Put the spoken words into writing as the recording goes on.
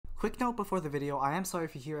Quick note before the video, I am sorry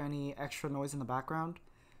if you hear any extra noise in the background.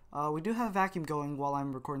 We do have a vacuum going while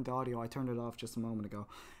I'm recording the audio. I turned it off just a moment ago.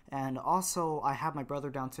 And also, I have my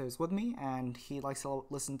brother downstairs with me, and he likes to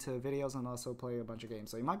listen to videos and also play a bunch of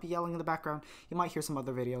games. So he might be yelling in the background. You might hear some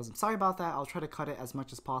other videos. I'm sorry about that. I'll try to cut it as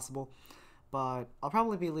much as possible. But I'll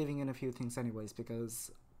probably be leaving in a few things anyways,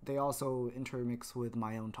 because they also intermix with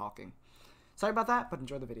my own talking. Sorry about that, but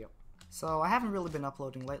enjoy the video. So I haven't really been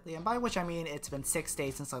uploading lately, and by which I mean it's been 6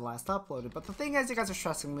 days since I last uploaded, but the thing is, you guys are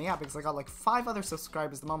stressing me out because I got like 5 other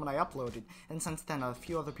subscribers the moment I uploaded, and since then a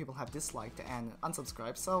few other people have disliked and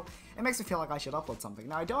unsubscribed, so it makes me feel like I should upload something.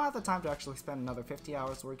 Now I don't have the time to actually spend another 50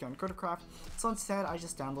 hours working on Crittercraft, so instead I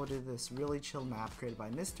just downloaded this really chill map created by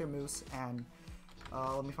Mr. Moose and,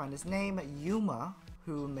 let me find his name, Yomna,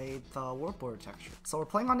 who made the world border texture. So we're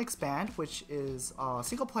playing on Expand, which is a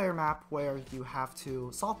single player map where you have to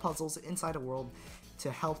solve puzzles inside a world to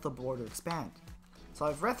help the border expand. So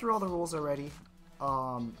I've read through all the rules already.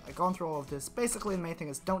 I've gone through all of this. Basically the main thing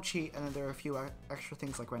is don't cheat, and then there are a few extra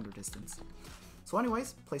things like render distance. So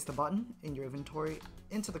anyways, place the button in your inventory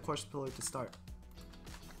into the course pillar to start.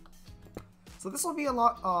 So this will be a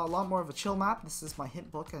lot more of a chill map. This is my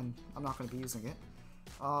hint book and I'm not going to be using it.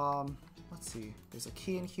 Let's see, there's a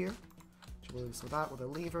key in here. So that with a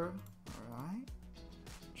lever. Alright.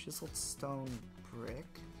 Chiseled stone brick.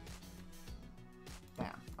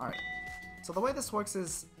 Bam. Alright. So the way this works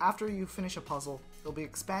is, after you finish a puzzle, it'll be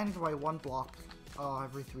expanded by 1 block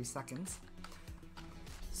every 3 seconds.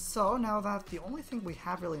 So now that the only thing we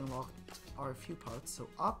have really unlocked are a few parts. So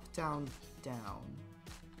up, down, down.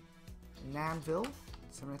 An anvil.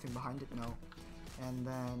 Is there anything behind it? No. And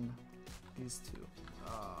then these two.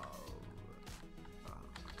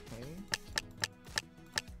 Okay.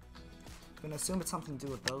 I'm gonna assume it's something to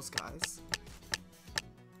do with those guys.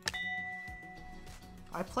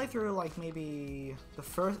 I played through like maybe the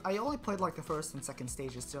first. I only played like the first and second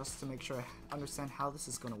stages just to make sure I understand how this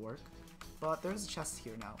is gonna work. But there's a chest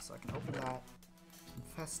here now, so I can open that.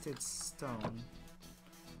 Infested stone.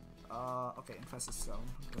 Okay, infested stone.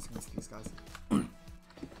 I'm guessing it's these guys.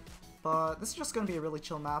 But this is just gonna be a really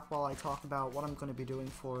chill map while I talk about what I'm gonna be doing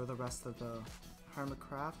for the rest of the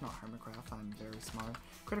Hermitcraft, not Hermitcraft, I'm very smart.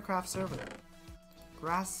 Crittercraft server.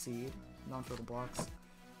 Grass seed, non-fertile blocks.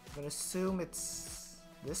 I'm gonna assume it's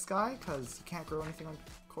this guy, because you can't grow anything on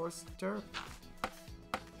coarse dirt.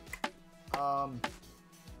 Well,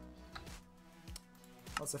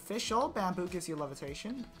 it's official. Bamboo gives you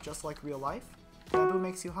levitation, just like real life. Bamboo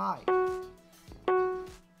makes you high.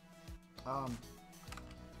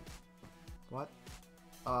 What?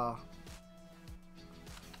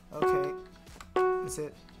 Okay. Is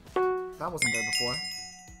it? That wasn't there before.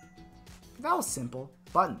 That was simple.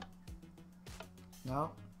 Button.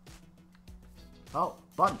 No. Oh,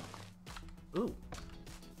 button. Ooh.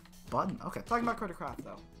 Button. Okay. Talking about Crittercraft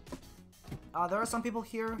though. There are some people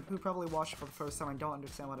here who probably watched for the first time and don't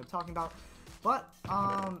understand what I'm talking about. But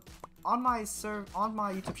on my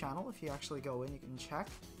YouTube channel, if you actually go in, you can check.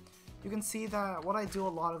 You can see that what I do a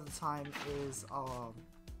lot of the time is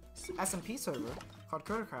SMP server called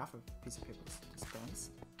Crittercraft, a piece of paper dispense.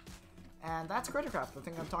 And that's Crittercraft, the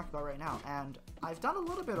thing I'm talking about right now. And I've done a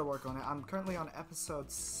little bit of work on it. I'm currently on episode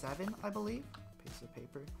 7, I believe. Piece of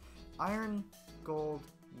paper. Iron, gold,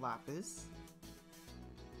 lapis.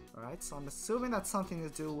 Alright, so I'm assuming that's something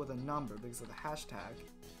to do with a number because of the hashtag.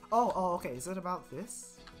 Oh, okay. Is it about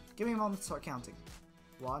this? Give me a moment to start counting.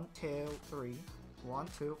 1, 2, 3. 1,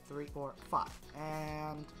 2, 3, 4, 5.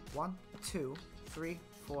 And 1, 2, 3,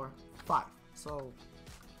 4, 5. So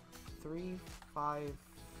 3, 5,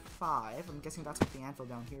 5. I'm guessing that's what the anvil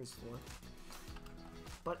down here is for.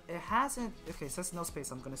 But it hasn't. Okay, so that's no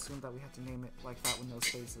space. I'm gonna assume that we have to name it like that with no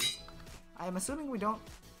spaces. I am assuming we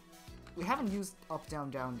haven't used up,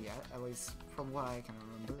 down, down yet, at least from what I can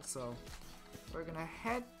remember. So we're gonna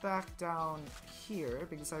head back down here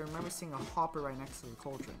because I remember seeing a hopper right next to the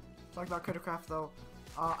cauldron. Talking about Crittercraft though,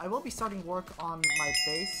 I will be starting work on my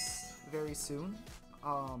base very soon.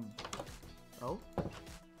 Oh. I'll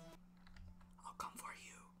come for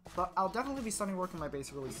you. But I'll definitely be starting work on my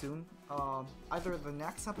base really soon. Either the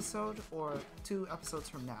next episode or 2 episodes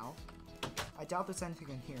from now. I doubt there's anything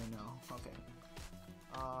in here, no. Okay.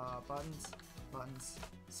 Buttons.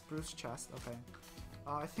 Spruce chest, okay.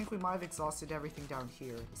 I think we might have exhausted everything down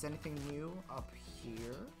here. Is anything new up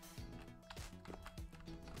here?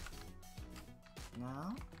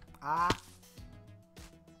 No?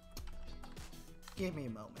 Give me a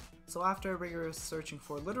moment. So after rigorous searching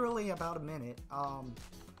for literally about a minute,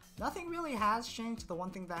 nothing really has changed. The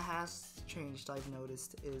one thing that has changed, I've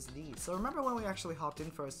noticed, is these. So remember when we actually hopped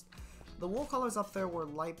in first, the wool colors up there were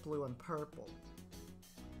light blue and purple.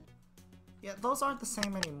 Yeah, those aren't the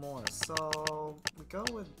same anymore, so we go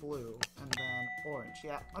with blue and then orange.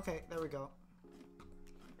 Yeah, okay, there we go.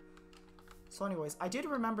 So anyways, I did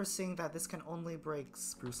remember seeing that this can only break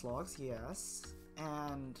spruce logs, yes.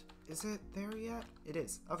 And is it there yet? It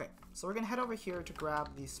is. Okay, so we're gonna head over here to grab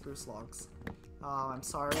these spruce logs. I'm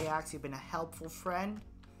sorry, Axe, you've been a helpful friend.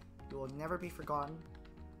 You will never be forgotten.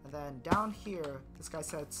 And then down here, this guy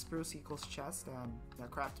said spruce equals chest, and that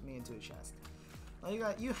crafted me into a chest.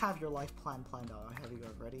 Well, you have your life planned out. I have you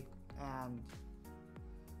guys ready. And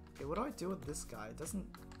okay, what do I do with this guy? It doesn't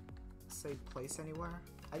say place anywhere.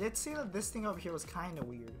 I did see that this thing over here was kind of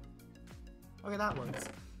weird. Okay, that works.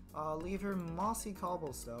 Leave your mossy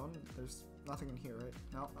cobblestone. There's nothing in here, right?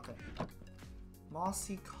 No? Okay.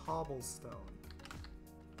 Mossy cobblestone.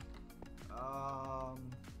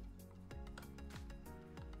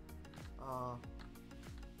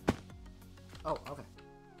 Oh, okay.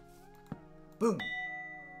 Boom!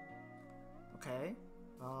 Okay.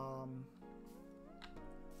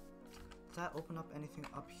 Does that open up anything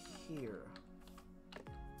up here?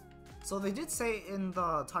 So they did say in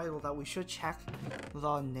the title that we should check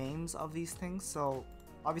the names of these things, so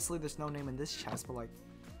obviously there's no name in this chest, but like,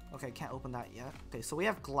 okay, can't open that yet. Okay, so we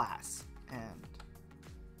have glass, and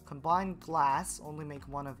combined glass, only make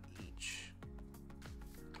one of each.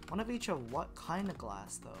 One of each of what kind of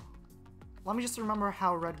glass, though? Let me just remember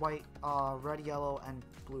how red, white, red, yellow, and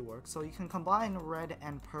blue work. So you can combine red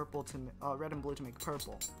and purple to, red and blue to make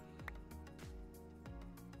purple.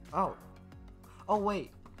 Oh. Oh,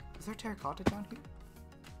 wait. Is there terracotta down here?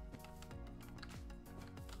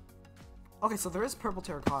 Okay, so there is purple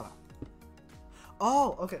terracotta.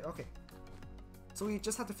 Oh, okay, okay. So we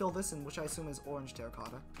just have to fill this in, which I assume is orange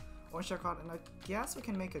terracotta. Orange terracotta, and I guess we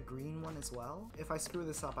can make a green one as well. If I screw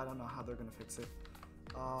this up, I don't know how they're gonna fix it.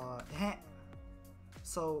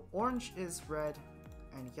 So orange is red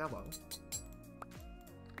and yellow.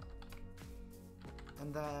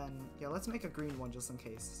 And then, yeah, let's make a green one just in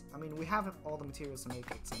case. I mean, we have all the materials to make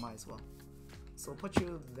it, so might as well. So we'll put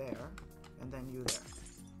you there, and then you there.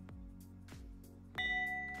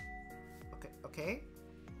 Okay, okay.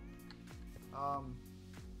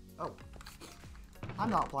 Oh. I'm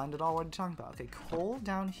not blind at all, what are you talking about? Okay, coal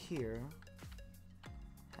down here.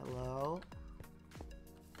 Hello?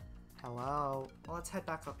 Hello? Well, let's head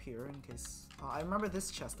back up here in case... I remember this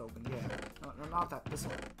chest open, yeah. No, not that, this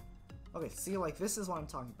one. Okay, see, like, this is what I'm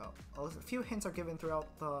talking about. A few hints are given throughout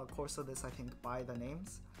the course of this, I think, by the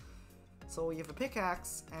names. So you have a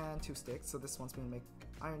pickaxe and 2 sticks, so this one's going to make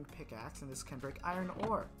iron pickaxe, and this can break iron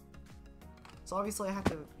ore. So obviously I have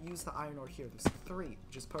to use the iron ore here. There's 3,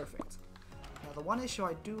 which is perfect. Now the one issue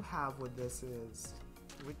I do have with this is...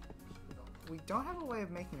 We don't have a way of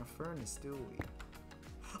making a furnace, do we?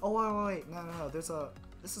 Oh, wait, no, this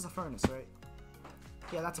is a furnace, right?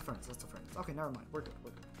 Yeah, that's a furnace, Okay, never mind, we're good.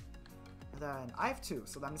 And then, I have 2,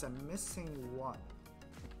 so that means I'm missing 1.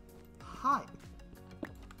 Hi!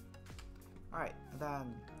 Alright, and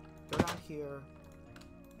then, go down here,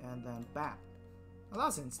 and then bam. Oh, that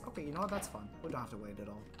was instant. Okay, you know what, that's fun. We don't have to wait at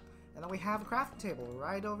all. And then we have a crafting table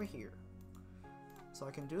right over here. So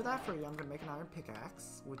I can do that for you. I'm going to make an iron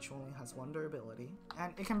pickaxe, which only has 1 durability.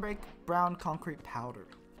 And it can break brown concrete powder.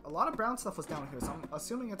 A lot of brown stuff was down here, so I'm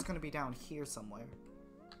assuming it's going to be down here somewhere.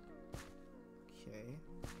 Okay.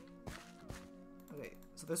 Okay,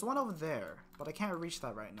 so there's one over there, but I can't reach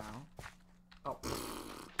that right now. Oh.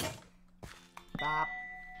 Bop.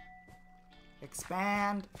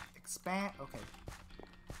 Expand. Okay.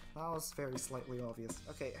 That was very slightly obvious.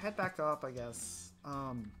 Okay, head back up, I guess.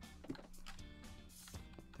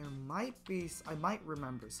 There might be... I might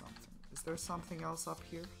remember something. Is there something else up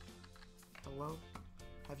here? Hello?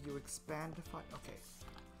 Have you expanded? Okay.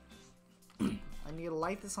 I need to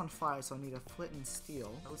light this on fire, so I need a flint and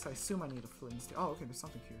steel. At least I assume I need a flint and steel. Oh, okay, there's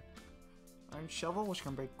something here. Iron shovel, which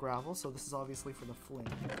can break gravel, so this is obviously for the flint.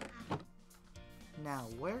 Now,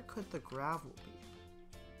 where could the gravel be?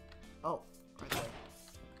 Oh, right there.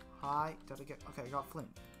 Hi, did I get... Okay, I got flint.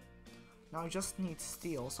 Now I just need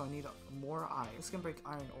steel, so I need more iron. This can break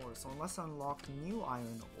iron ore, so unless I unlock new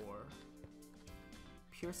iron ore,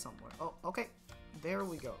 appear somewhere. Oh, okay. There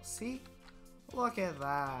we go. See? Look at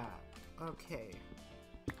that. Okay.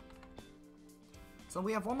 So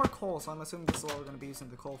we have 1 more coal, so I'm assuming this is what we're going to be using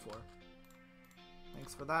the coal for.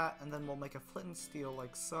 Thanks for that, and then we'll make a flint and steel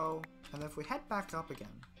like so. And then if we head back up again,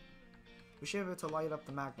 we should be able to light up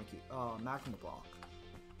the magma block.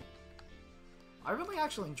 I really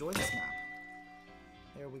actually enjoy this map.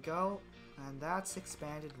 There we go, and that's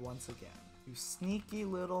expanded once again. You sneaky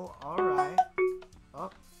little... Alright. Oh.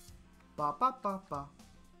 Ba ba ba ba.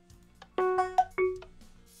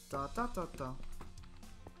 Da da da da.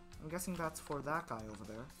 I'm guessing that's for that guy over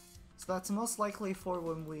there. So that's most likely for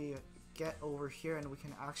when we get over here and we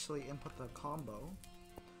can actually input the combo.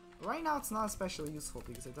 But right now it's not especially useful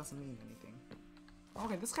because it doesn't mean anything.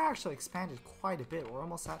 Okay, this guy actually expanded quite a bit. We're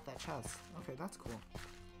almost at that chest. Okay, that's cool.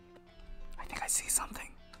 I think I see something.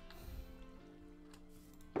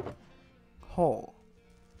 Hole.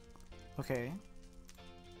 Okay.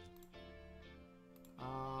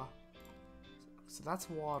 So that's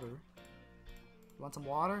water. You want some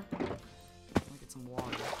water? Let me get some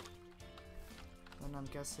water. And I'm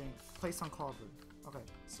guessing place on cauldron. Okay,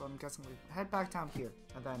 so I'm guessing we head back down here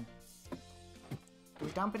and then do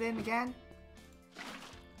we dump it in again?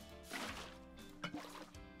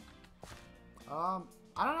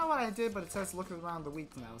 I don't know what I did, but it says look around the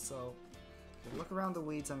weeds now, so okay, look around the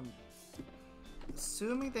weeds. I'm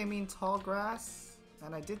assuming they mean tall grass,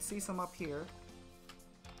 and I did see some up here.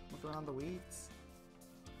 Look around the weeds.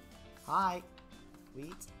 Hi,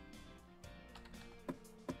 weeds.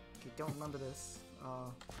 Okay, don't remember this.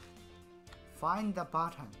 Find the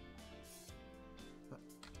button.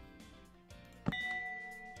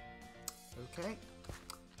 Okay.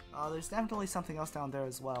 There's definitely something else down there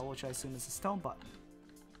as well, which I assume is a stone button.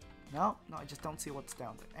 No, I just don't see what's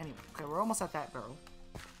down there. Anyway, okay, we're almost at that barrel.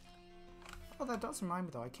 Oh, that does remind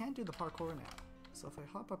me though, I can't do the parkour now. So if I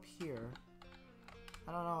hop up here,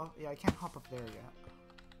 I don't know, yeah, I can't hop up there yet.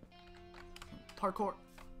 Parkour!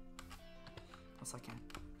 Yes, I can.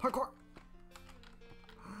 Parkour!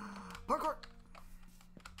 Parkour!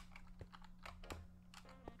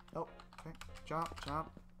 Oh, okay. Jump, jump,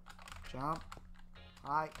 jump.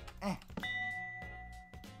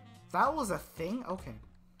 That was a thing? Okay.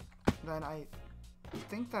 Then I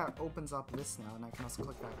think that opens up this now, and I can also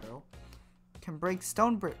click that barrel. Can break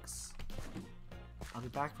stone bricks. I'll be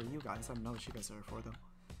back for you guys. I don't know what you guys are for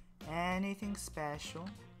though. Anything special?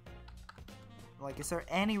 Like, is there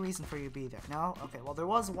any reason for you to be there? No? Okay, well there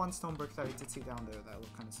was one stone brick that I did see down there that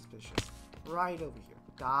looked kind of suspicious. Right over here.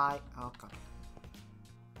 Die. Oh god.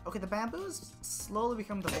 Okay, the bamboos slowly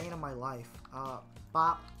become the bane of my life.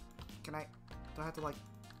 Bop. Can I... Do I have to like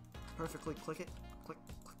perfectly click it? Click.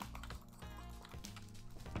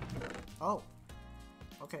 Oh.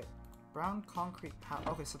 Okay. Brown concrete power.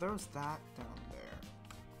 Okay, so there was that down there.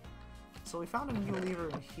 So we found a new lever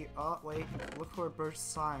in here. Oh, wait. Look for a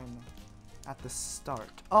burst sign at the start.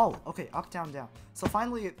 Oh, okay. Up, down, down. So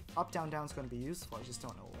finally, up, down, down is going to be useful. I just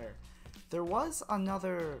don't know where. There was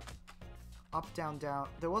another up, down, down.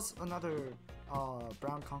 There was another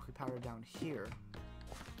brown concrete power down here.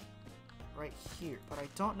 Right here. But I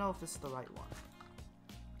don't know if this is the right one.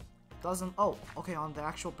 Doesn't... Oh, okay. On the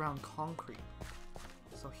actual brown concrete.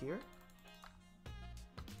 So here?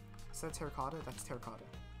 Is that terracotta? That's terracotta.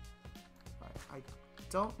 Right. I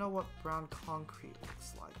don't know what brown concrete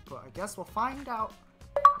looks like, but I guess we'll find out.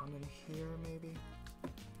 One in here, maybe?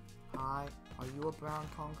 Hi. Are you a brown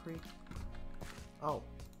concrete? Oh.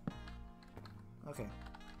 Okay.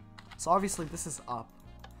 So obviously this is up.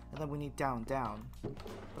 And then we need down, down.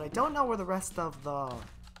 But I don't know where the rest of the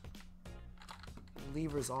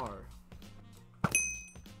levers are.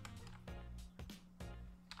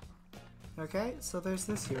 Okay, so there's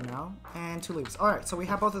this here now, and 2 levers. Alright, so we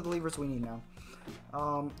have both of the levers we need now.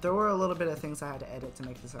 There were a little bit of things I had to edit to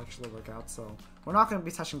make this actually work out, so we're not going to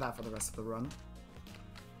be touching that for the rest of the run.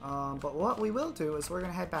 But what we will do is we're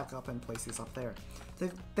going to head back up and place these up there.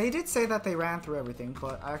 They did say that they ran through everything,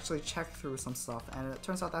 but I actually checked through some stuff, and it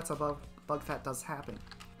turns out that's a bug that does happen.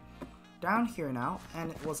 Down here now, and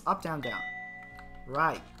it was up, down, down.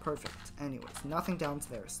 Right, perfect. Anyways, nothing down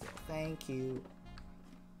there still. Thank you.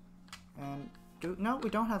 And no, we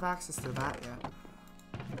don't have access to that yet.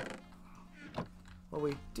 What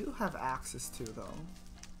we do have access to, though,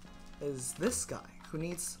 is this guy, who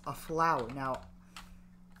needs a flower. Now,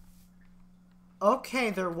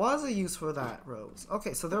 okay, there was a use for that rose.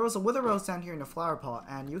 Okay, so there was a wither rose down here in a flower pot,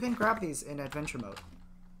 and you can grab these in adventure mode.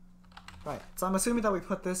 Right, so I'm assuming that we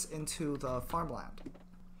put this into the farmland.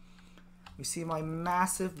 You see my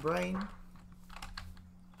massive brain?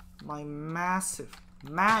 My massive...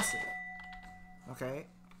 Okay.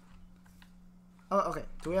 Oh, okay.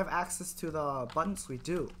 Do we have access to the buttons? We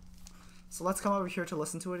do. So let's come over here to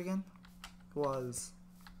listen to it again. It was...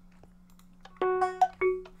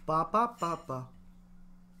 Ba ba ba ba.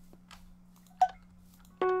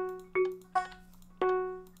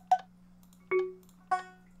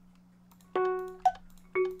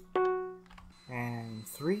 And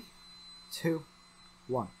 3, 2,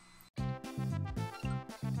 1.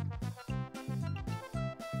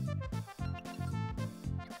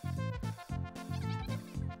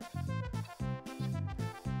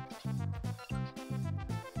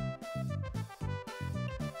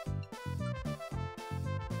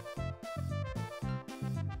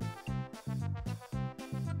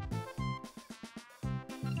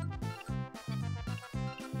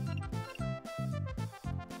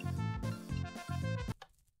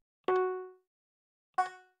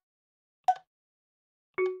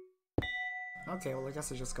 Okay, well I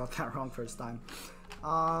guess I just got that wrong first time.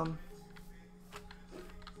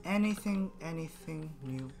 Anything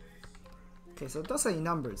new? Okay, so it does say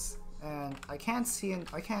numbers, and I can't see and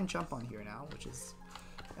I can't jump on here now, which is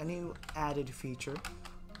a new added feature.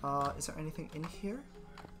 Is there anything in here?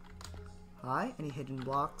 Hi, any hidden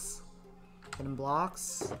blocks? Hidden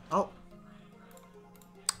blocks? Oh!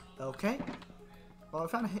 Okay. Well, I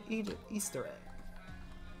found an Easter egg.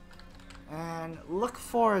 And look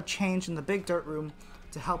for a change in the big dirt room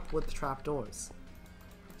to help with the trapdoors.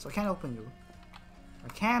 So I can't open you. I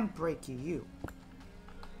can break you.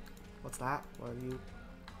 What's that? What are you?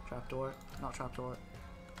 Trapdoor? Not trapdoor.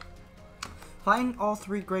 Find all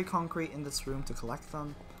 3 gray concrete in this room to collect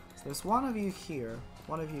them. So there's one of you here.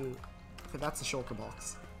 One of you... Okay, that's the shulker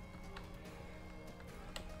box.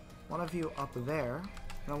 One of you up there.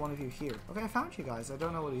 And one of you here. Okay, I found you guys. I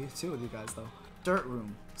don't know what to do with you guys though. Dirt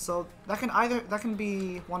room. So that can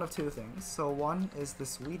be one of 2 things. So one is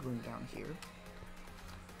this weed room down here,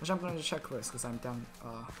 which I'm going to check first because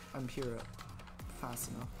I'm here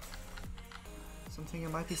fast enough. So I'm thinking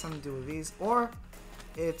it might be something to do with these, or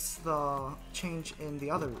it's the change in the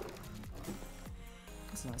other room.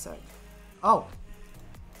 That's a nice egg. Oh.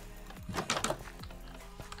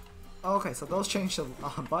 Okay, so those changed the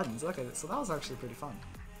buttons. Okay, so that was actually pretty fun.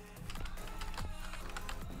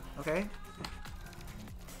 Okay.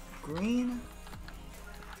 Green.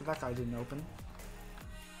 So that guy didn't open.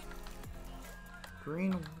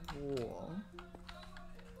 Green wool.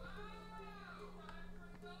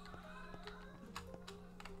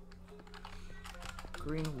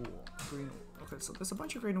 Green wool. Green wool. Okay, so there's a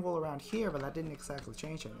bunch of green wool around here, but that didn't exactly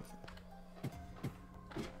change anything.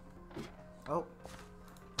 Oh.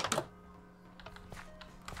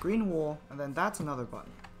 Green wool, and then that's another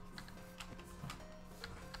button.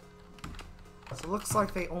 So it looks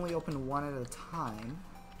like they only open one at a time.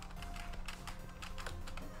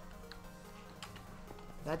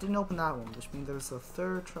 That didn't open that one, which means there's a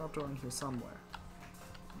 3rd trapdoor in here somewhere.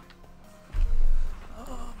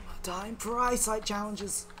 Time for eyesight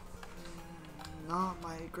challenges. Not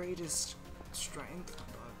my greatest strength,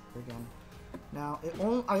 but again. Now,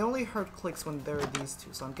 I only heard clicks when there are these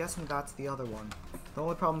 2, so I'm guessing that's the other one. The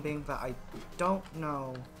only problem being that I don't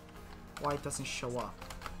know why it doesn't show up.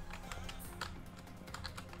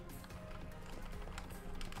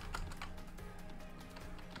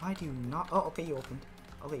 Why do you not? Oh, okay, you opened.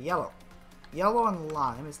 Okay, yellow. Yellow and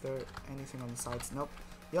lime. Is there anything on the sides? Nope.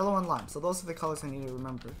 Yellow and lime. So those are the colors I need to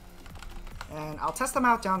remember. And I'll test them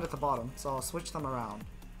out down at the bottom, so I'll switch them around.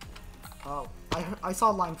 I saw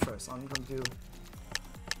lime first, so I'm going to do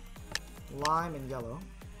lime and yellow.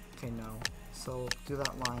 Okay, no. So do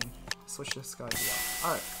that lime. Switch this guy to yellow.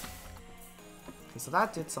 Alright. Okay, so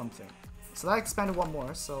that did something. So that expanded one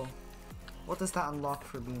more, so what does that unlock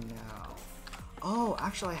for me now? Oh,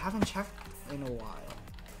 actually I haven't checked in a while.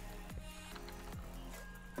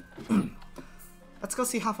 Let's go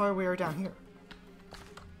see how far we are down here.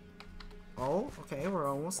 Oh, okay, we're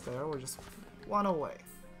almost there. We're just one away.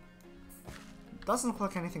 Doesn't look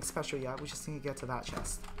like anything special yet. We just need to get to that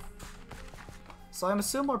chest. So I'm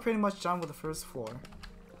assuming we're pretty much done with the first floor.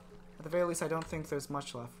 At the very least, I don't think there's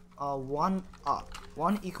much left. 1 up.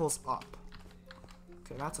 1 equals up.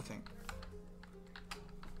 Okay, that's a thing.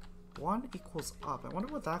 1 equals up. I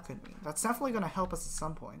wonder what that could mean. That's definitely going to help us at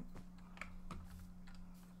some point.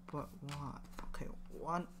 But what? Okay,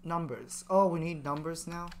 1 numbers. Oh, we need numbers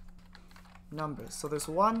now? Numbers. So there's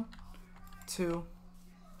 1, 2,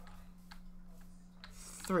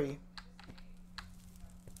 3, 4.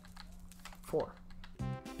 1, 2, 3, 4.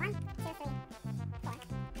 There's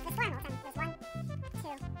 4 emeralds, and there's 1, 2,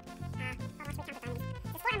 how much we count the diamonds?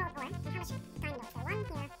 There's 4 emerald ore, and how much diamond ore? So 1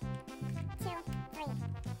 here, 2, 3.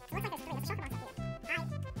 So it looks like there's 3. There's a shulker box up here. Infinity arrow.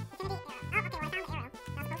 Oh, okay, well I found the arrow.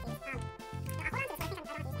 That was supposed to use. No, I'll hold on to this, but I think I don't have to use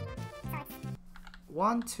it anymore. So it's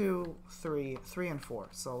 1, 2, 3, 3 and 4.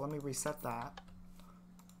 So let me reset that.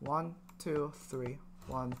 1, 2, 3,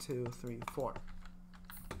 1, 2, 3, 4.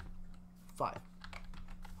 5.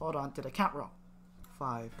 Hold on, did I count wrong?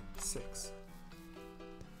 5, 6.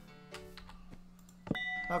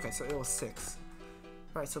 Okay, so it was 6.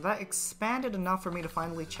 Right, so that expanded enough for me to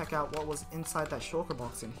finally check out what was inside that shulker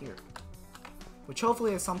box in here. Which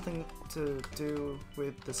hopefully has something to do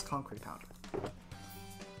with this concrete powder.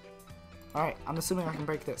 Alright, I'm assuming I can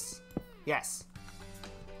break this. Yes.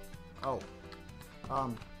 Oh.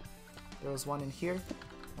 There was 1 in here,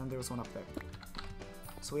 and there was 1 up there.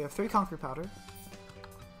 So we have 3 concrete powder.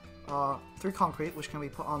 3 concrete, which can be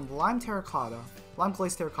put on lime terracotta, lime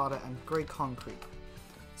glazed terracotta, and gray concrete.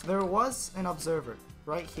 So there was an observer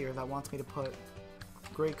right here that wants me to put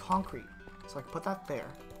gray concrete. So I can put that there,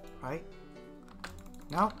 right?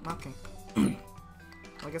 No? Okay.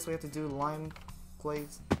 I guess we have to do lime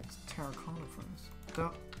glazed terracotta first.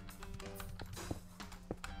 Don't.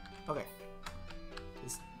 Okay.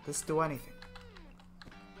 Does this do anything?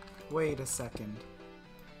 Wait a second.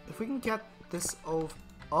 If we can get this over...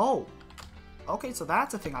 Oh! Okay, so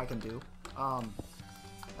that's a thing I can do.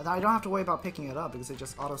 And I don't have to worry about picking it up because it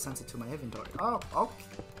just auto-sends it to my inventory. Oh, okay.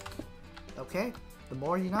 Okay, the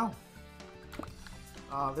more you know.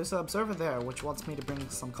 There's an observer there which wants me to bring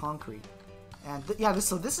some concrete. And yeah,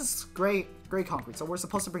 so this is gray concrete, so we're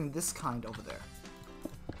supposed to bring this kind over there.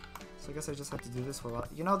 So I guess I just have to do this for a while.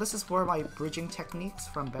 You know, this is where my bridging techniques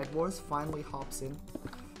from Bed Wars finally hops in.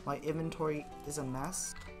 My inventory is a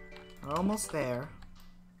mess. We're almost there.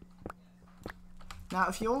 Now,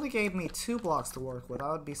 if you only gave me 2 blocks to work with,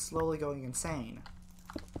 I would be slowly going insane.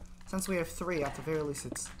 Since we have 3, at the very least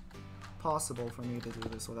it's possible for me to do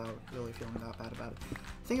this without really feeling that bad about it.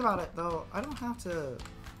 Think about it, though, I don't have to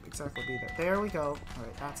exactly be there. There we go.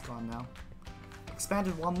 Alright, that's gone now.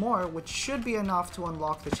 Expanded 1 more, which should be enough to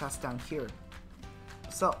unlock the chest down here.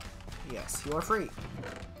 So, yes, you are free.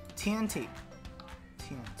 TNT.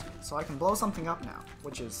 So I can blow something up now,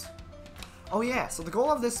 which is... Oh yeah, so the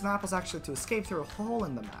goal of this map was actually to escape through a hole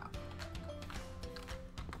in the map.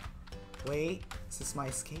 Wait, is this my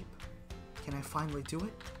escape? Can I finally do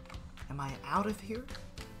it? Am I out of here?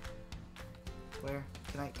 Where?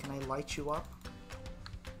 Can I light you up?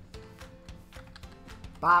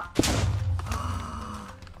 Bop!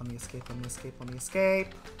 Let me escape, let me escape, let me escape!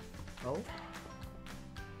 Oh.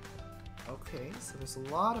 Okay, so there's a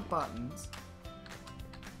lot of buttons.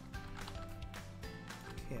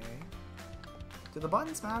 Okay. Do the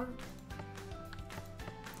buttons matter?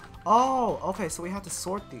 Oh, okay, so we have to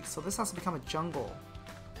sort these. So this has to become a jungle.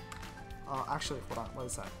 Actually, hold on, what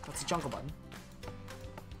is that? That's a jungle button.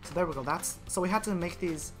 So there we go, so we had to make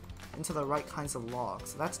these into the right kinds of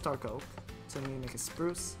logs. So that's dark oak, so we need to make a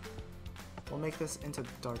spruce. We'll make this into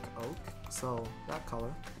dark oak, so that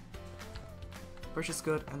color. Birch is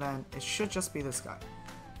good, and then it should just be this guy.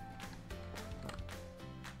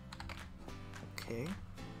 Okay.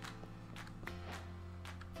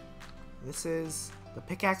 This is the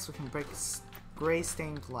pickaxe we can break gray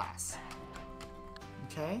stained glass.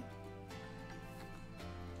 Okay.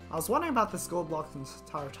 I was wondering about this gold block this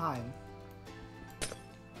entire time.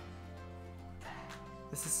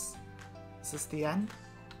 Is this the end?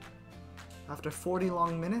 After 40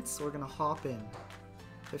 long minutes, we're gonna hop in.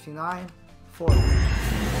 59, 40.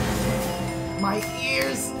 My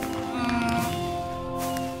ears!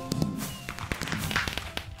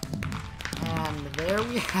 And there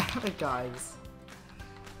we have it, guys.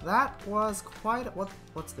 That was quite a,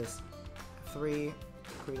 what's this? 3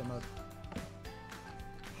 creative mode.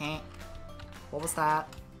 What was that?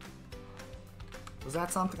 Was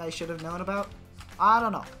that something I should have known about? I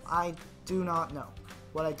don't know. I do not know.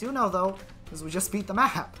 What I do know though is we just beat the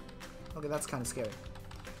map. Okay, that's kind of scary.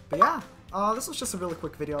 But yeah, this was just a really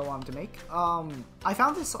quick video I wanted to make. I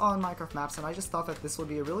found this on Minecraft Maps and I just thought that this would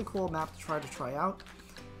be a really cool map to try out.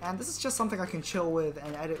 And this is just something I can chill with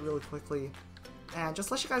and edit really quickly. And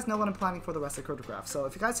just let you guys know what I'm planning for the rest of Cryptocraft. So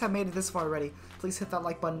if you guys have made it this far already, please hit that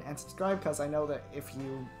like button and subscribe, because I know that if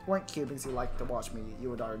you weren't here because you liked to watch me, you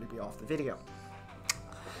would already be off the video.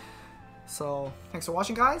 So thanks for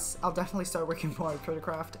watching, guys. I'll definitely start working more on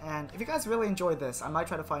Cryptocraft, and if you guys really enjoyed this, I might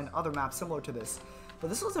try to find other maps similar to this. But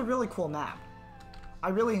this was a really cool map. I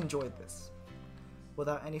really enjoyed this.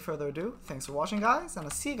 Without any further ado, thanks for watching, guys, and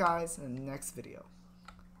I'll see you guys in the next video.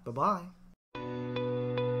 Bye-bye.